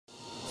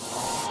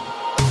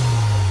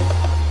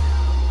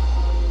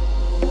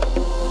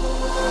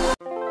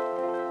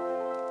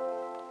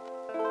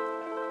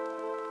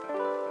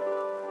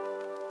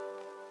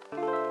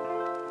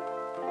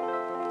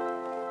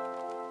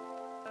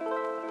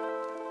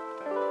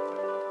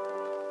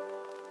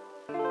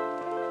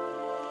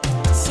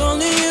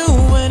only you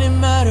when it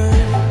matters.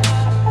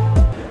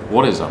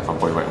 What is up, my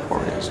Bodyweight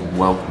warriors, and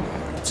welcome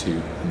back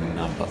to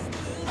another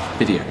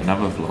video,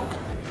 another vlog.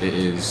 It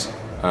is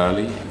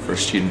early for a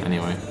student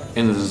anyway.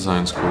 In the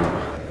design school,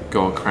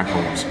 got to crack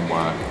on with some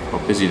work.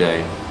 Got a busy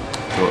day.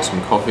 Got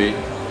some coffee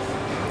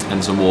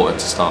and some water to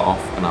start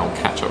off, and I'll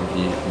catch up with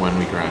you when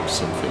we grab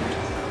some food.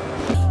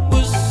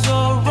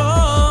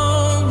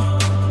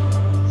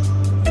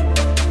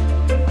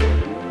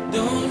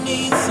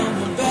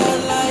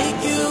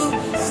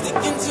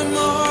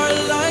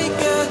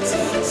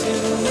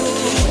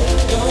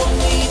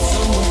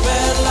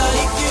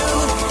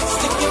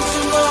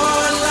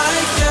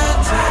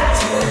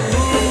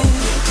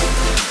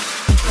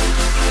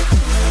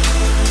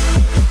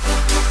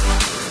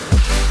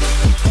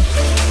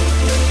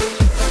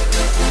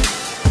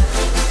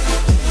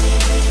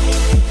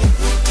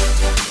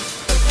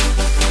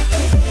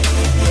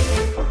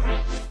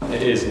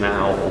 It is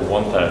now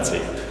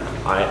 1:30.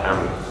 I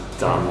am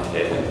done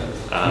here.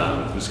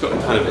 Just got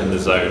kind of in the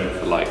zone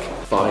for like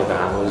 5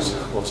 hours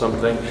or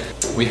something.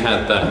 We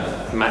had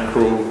that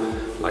mackerel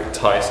like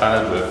Thai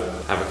salad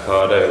with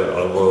avocado and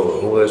olive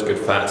oil, all those good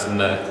fats in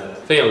there. I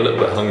think I'm a little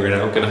bit hungry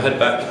now. I'm gonna head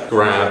back,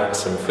 grab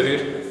some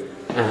food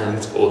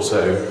and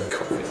also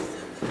coffee.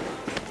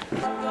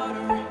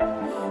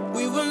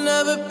 We will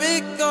never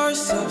pick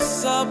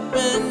ourselves up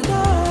and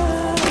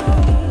down.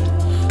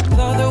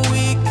 Thought that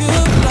we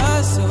could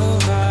fly so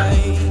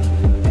high,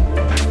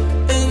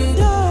 and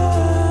I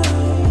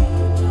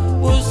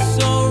was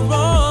so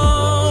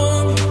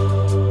wrong.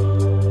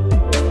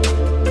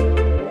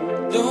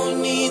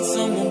 Don't need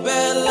someone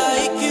bad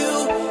like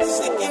you,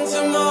 sticking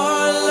to my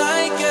heart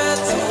like a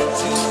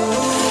tattoo.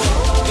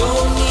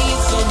 Don't need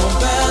someone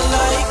bad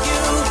like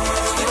you,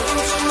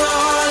 sticking to my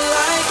heart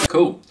like.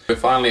 Cool. We're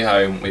finally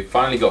home. We've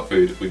finally got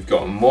food. We've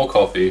got more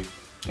coffee,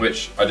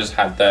 which I just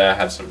had there. I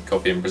had some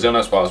coffee in Brazil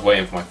nuts while I was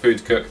waiting for my food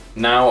to cook.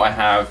 Now I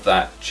have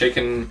that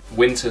chicken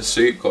winter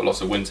soup, got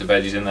lots of winter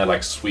veggies in there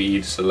like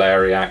swede,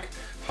 celeriac,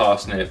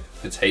 parsnip,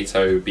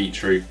 potato,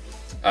 beetroot.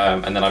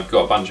 And then I've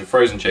got a bunch of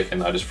frozen chicken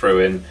that I just threw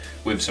in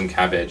with some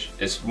cabbage.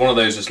 It's one of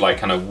those just like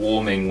kind of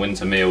warming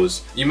winter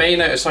meals. You may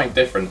notice something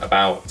different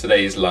about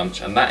today's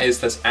lunch, and that is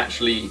there's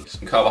actually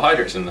some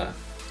carbohydrates in there.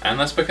 And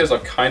that's because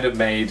I've kind of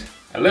made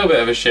a little bit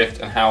of a shift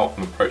in how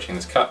I'm approaching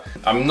this cut.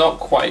 I'm not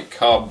quite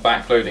carb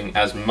backloading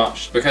as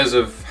much because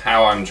of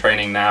how I'm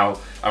training now.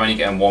 I'm only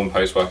getting one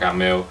post-workout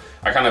meal.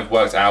 I kind of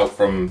worked out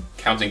from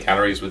counting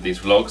calories with these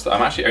vlogs that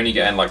I'm actually only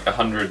getting like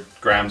 100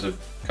 grams of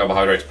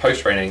carbohydrates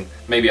post-training,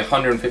 maybe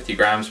 150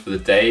 grams for the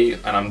day,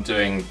 and I'm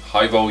doing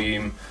high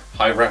volume,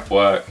 high rep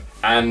work,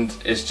 and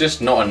it's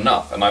just not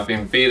enough. And I've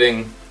been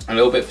feeling a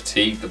little bit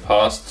fatigued the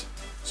past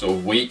sort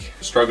of week,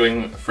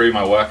 struggling through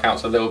my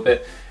workouts a little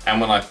bit. And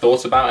when I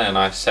thought about it and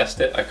I assessed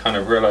it, I kind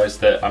of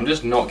realized that I'm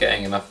just not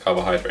getting enough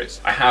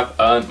carbohydrates. I have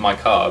earned my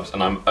carbs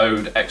and I'm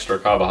owed extra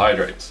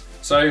carbohydrates.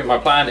 So my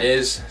plan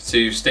is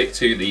to stick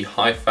to the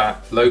high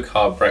fat, low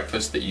carb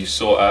breakfast that you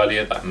saw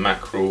earlier, that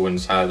mackerel and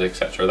salad,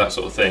 etc., that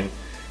sort of thing.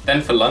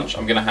 Then for lunch,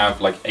 I'm gonna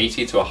have like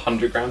 80 to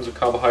 100 grams of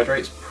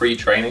carbohydrates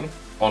pre-training.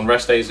 On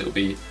rest days, it'll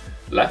be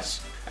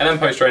less. And then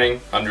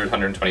post-training, 100,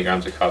 120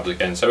 grams of carbs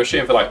again. So we're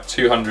shooting for like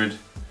 200,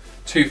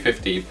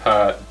 250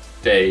 per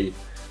day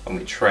when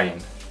we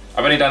train.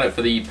 I've only done it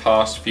for the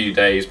past few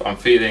days, but I'm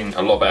feeling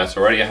a lot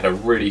better already. I had a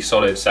really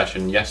solid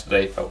session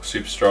yesterday, felt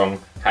super strong,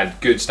 had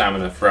good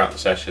stamina throughout the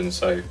session,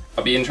 so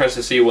I'll be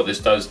interested to see what this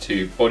does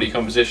to body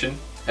composition.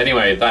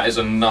 Anyway, that is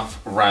enough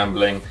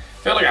rambling.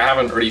 I feel like I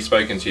haven't really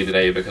spoken to you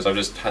today because I've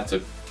just had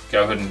to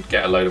go ahead and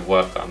get a load of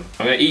work done.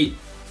 I'm gonna eat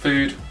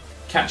food,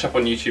 catch up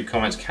on YouTube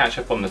comments, catch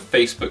up on the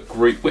Facebook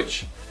group,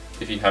 which,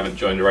 if you haven't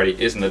joined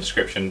already, is in the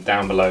description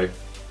down below.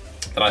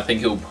 Then I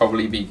think it'll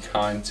probably be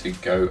time to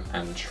go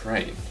and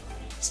train.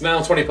 It's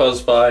now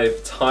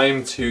 5:20,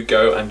 time to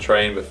go and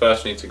train, but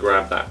first we need to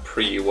grab that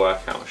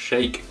pre-workout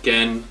shake.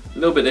 Again, a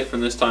little bit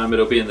different this time, but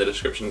it'll be in the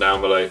description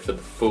down below for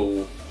the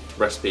full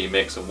recipe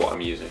mix of what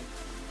I'm using.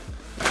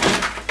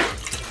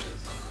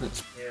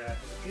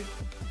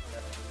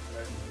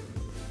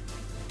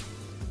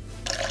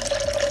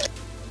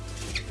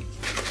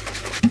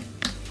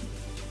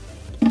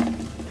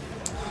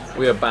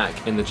 We are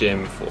back in the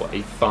gym for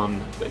a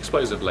fun but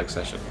explosive leg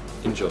session.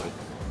 Enjoy.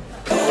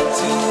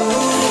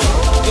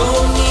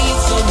 Don't need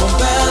someone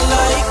bad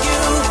like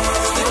you,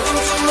 sticking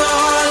to my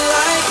heart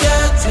like a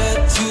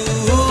tattoo.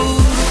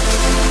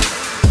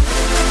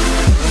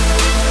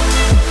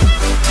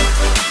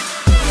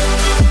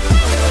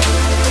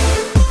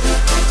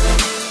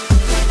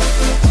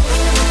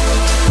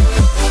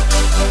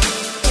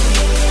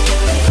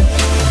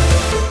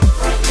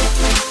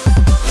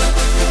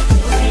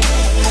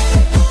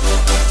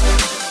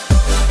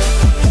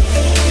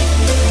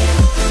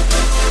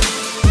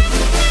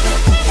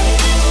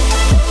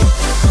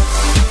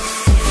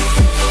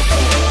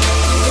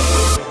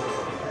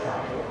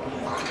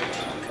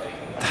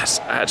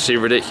 Actually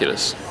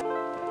ridiculous.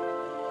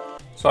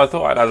 So I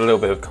thought I'd add a little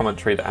bit of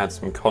commentary to add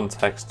some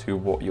context to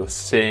what you're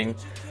seeing.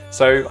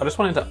 So I just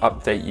wanted to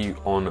update you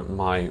on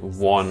my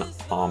one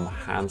arm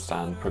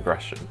handstand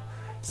progression.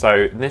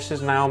 So this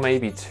is now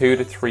maybe 2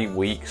 to 3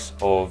 weeks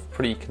of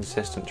pretty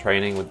consistent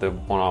training with the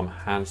one-arm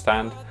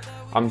handstand.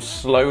 I'm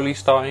slowly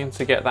starting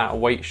to get that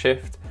weight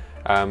shift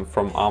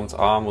from arm to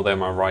arm, although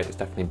my right is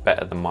definitely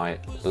better than my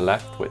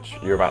left, which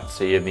you're about to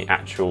see in the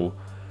actual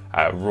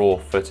raw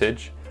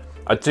footage.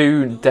 I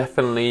do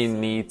definitely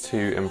need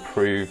to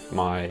improve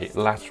my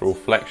lateral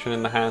flexion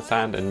in the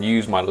handstand and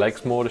use my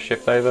legs more to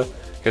shift over,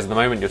 because at the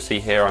moment you'll see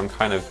here I'm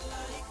kind of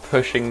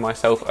pushing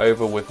myself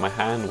over with my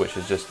hand, which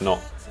is just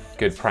not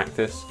good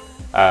practice.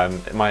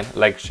 My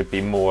legs should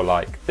be more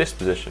like this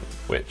position,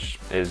 which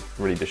is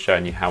really just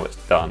showing you how it's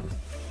done.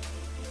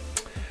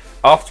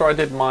 After I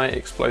did my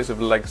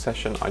explosive leg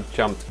session, I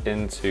jumped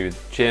into the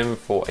gym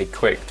for a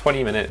quick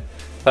 30-minute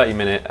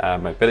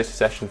mobility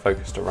session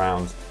focused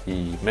around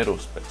the middle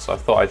split. So I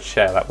thought I'd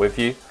share that with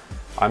you.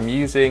 I'm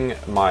using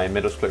my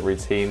middle split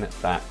routine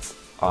that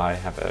I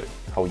have a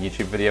whole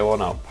YouTube video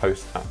on. I'll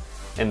post that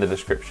in the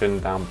description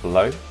down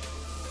below.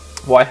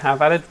 What I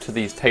have added to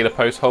these tailor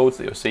post holds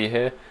that you'll see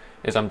here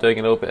is I'm doing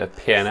a little bit of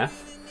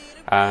PNF.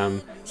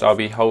 So I'll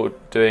be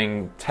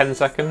doing 10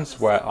 seconds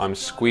where I'm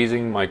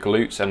squeezing my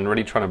glutes and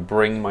really trying to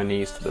bring my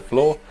knees to the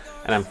floor,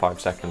 and then 5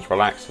 seconds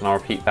relax, and I'll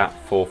repeat that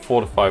for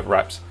 4 to 5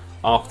 reps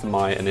after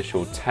my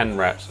initial 10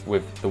 reps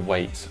with the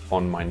weight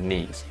on my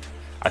knees.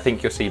 I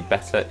think you'll see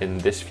better in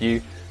this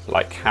view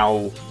like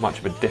how much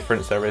of a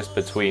difference there is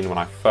between when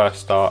I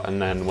first start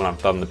and then when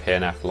I've done the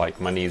PNF,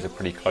 like my knees are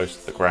pretty close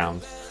to the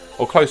ground,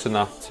 or close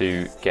enough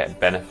to get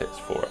benefits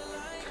for it.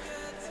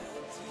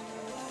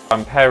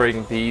 I'm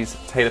pairing these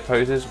tailor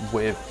poses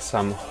with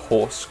some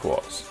horse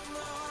squats.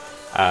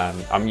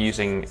 I'm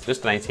using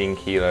just an 18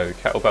 kilo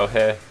kettlebell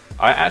here.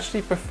 I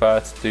actually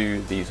prefer to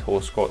do these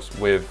horse squats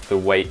with the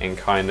weight in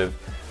kind of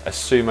a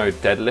sumo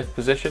deadlift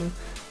position.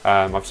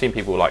 I've seen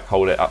people like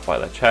hold it up by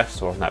their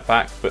chest or on their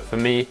back, but for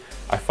me,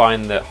 I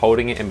find that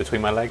holding it in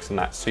between my legs in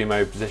that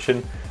sumo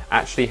position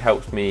actually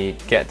helps me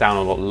get down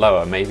a lot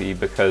lower, maybe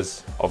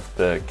because of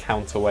the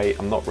counterweight,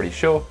 I'm not really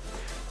sure.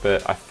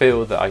 But I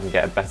feel that I can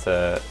get a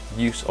better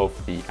use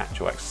of the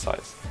actual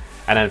exercise.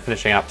 And then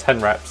finishing up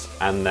 10 reps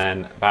and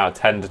then about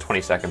a 10 to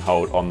 20 second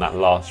hold on that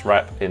last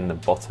rep in the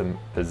bottom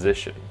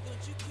position.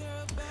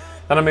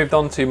 Then I moved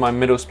on to my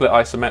middle split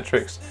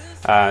isometrics.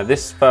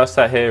 This first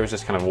set here is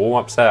just kind of a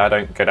warm-up set. I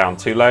don't go down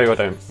too low, I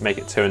don't make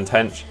it too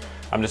intense.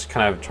 I'm just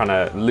kind of trying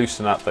to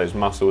loosen up those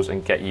muscles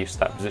and get used to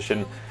that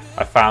position.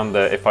 I found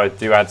that if I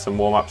do add some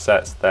warm-up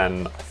sets,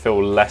 then I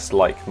feel less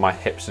like my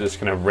hips are just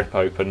going to rip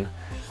open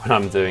when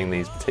I'm doing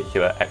these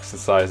particular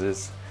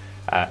exercises.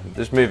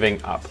 Just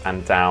moving up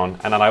and down,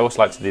 and then I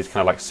also like to do these kind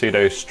of like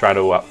pseudo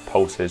straddle up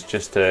pulses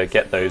just to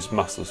get those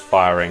muscles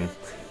firing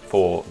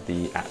for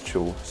the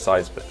actual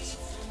side splits.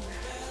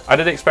 I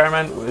did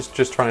experiment with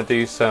just trying to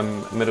do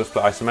some middle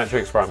split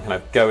isometrics where I'm kind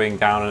of going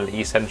down an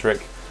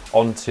eccentric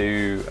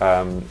onto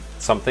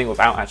something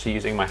without actually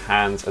using my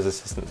hands as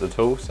assistants at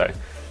all. So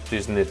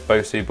using this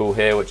Bosu ball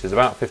here, which is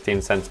about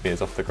 15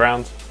 centimeters off the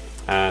ground,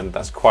 and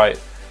that's quite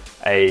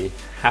a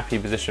happy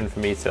position for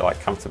me to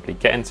like comfortably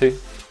get into.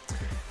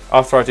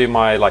 After I do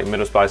my like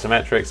middle split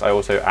isometrics, I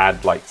also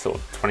add like sort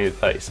of 20 to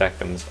 30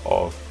 seconds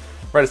of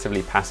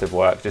relatively passive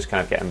work, just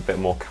kind of getting a bit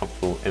more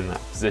comfortable in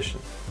that position.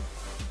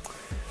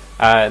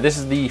 This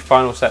is the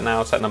final set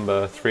now, set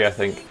number 3 I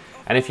think,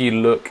 and if you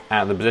look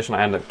at the position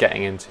I end up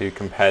getting into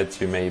compared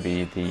to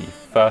maybe the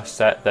first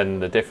set, then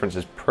the difference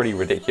is pretty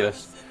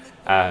ridiculous.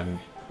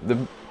 The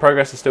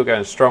progress is still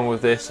going strong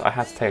with this. I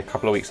had to take a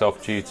couple of weeks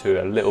off due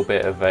to a little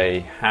bit of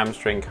a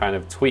hamstring kind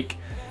of tweak,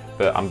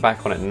 but I'm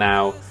back on it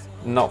now,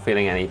 not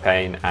feeling any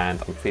pain,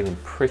 and I'm feeling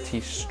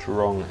pretty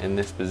strong in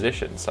this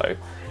position. So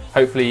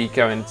hopefully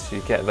going to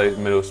get those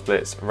middle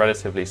splits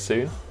relatively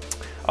soon.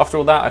 After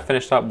all that, I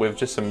finished up with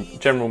just some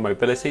general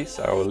mobility,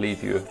 so I will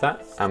leave you with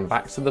that and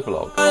back to the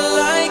vlog. I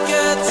like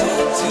a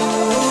tattoo.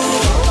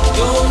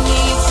 Don't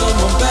need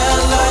someone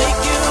bad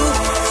like you.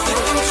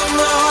 Sticking to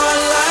my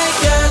heart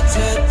like a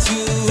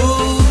tattoo.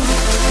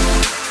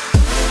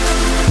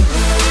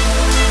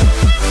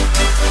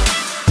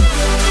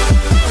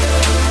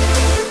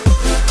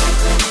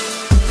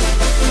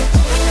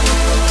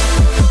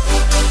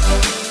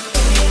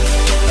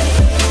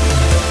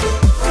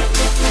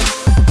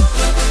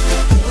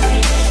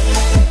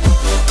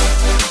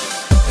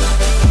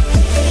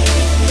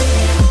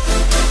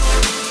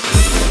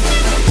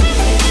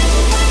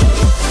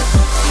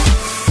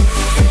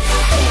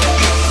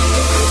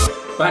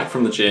 Back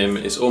from the gym,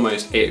 it's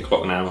almost 8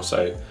 o'clock now,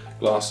 so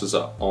glasses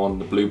are on,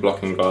 the blue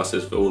blocking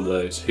glasses for all of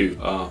those who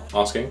are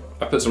asking.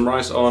 I put some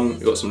rice on,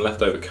 got some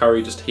leftover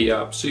curry just to heat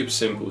up, super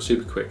simple,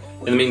 super quick.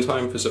 In the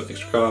meantime, for some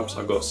extra carbs,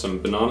 I've got some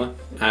banana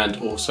and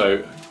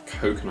also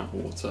coconut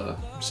water,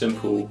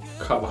 simple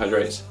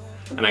carbohydrates,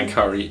 and then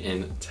curry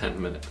in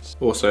 10 minutes.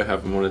 Also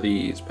having one of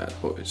these bad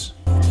boys.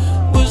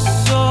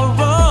 Was so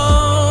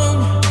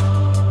wrong.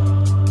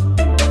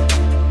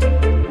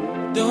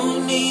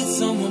 Don't need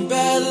someone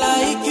bad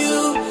like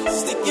you,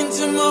 sticking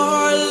to my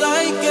heart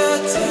like a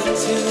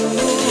tattoo.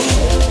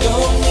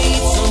 Don't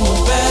need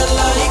someone bad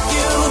like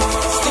you,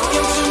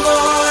 sticking to my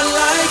heart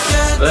like a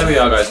tattoo. But then we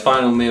are, guys,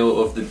 final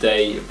meal of the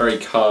day, very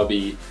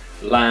carby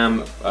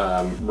lamb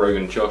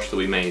Rogan Josh that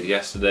we made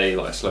yesterday,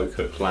 like a slow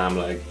cooked lamb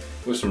leg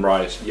with some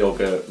rice,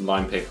 yogurt,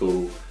 lime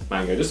pickle,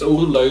 mango, just all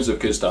loads of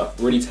good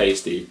stuff. Really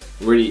tasty,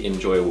 really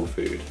enjoyable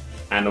food,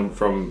 and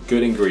from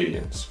good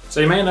ingredients. So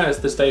you may notice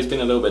this day's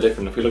been a little bit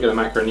different. If we look at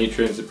the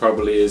macronutrients, it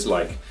probably is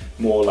like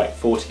more like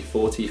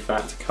 40-40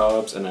 fat to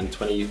carbs and then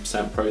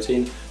 20%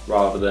 protein,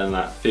 rather than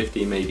that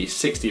 50, maybe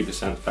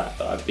 60% fat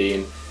that I've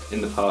been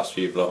in the past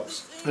few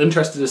vlogs. I'm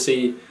interested to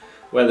see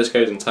where this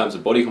goes in terms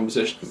of body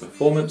composition and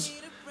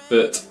performance,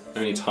 but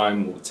only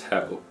time will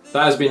tell.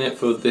 That has been it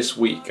for this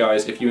week,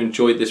 guys. If you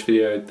enjoyed this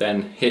video,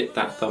 then hit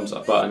that thumbs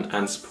up button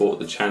and support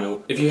the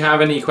channel. If you have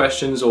any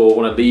questions or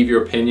want to leave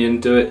your opinion,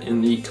 do it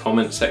in the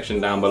comment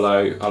section down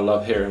below. I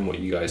love hearing what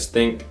you guys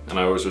think, and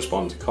I always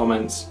respond to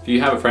comments. If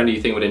you have a friend who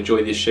you think would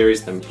enjoy this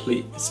series, then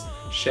please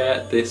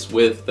share this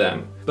with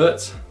them.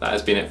 But that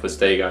has been it for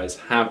today, guys.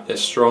 Have a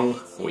strong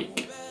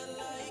week.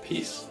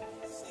 Peace.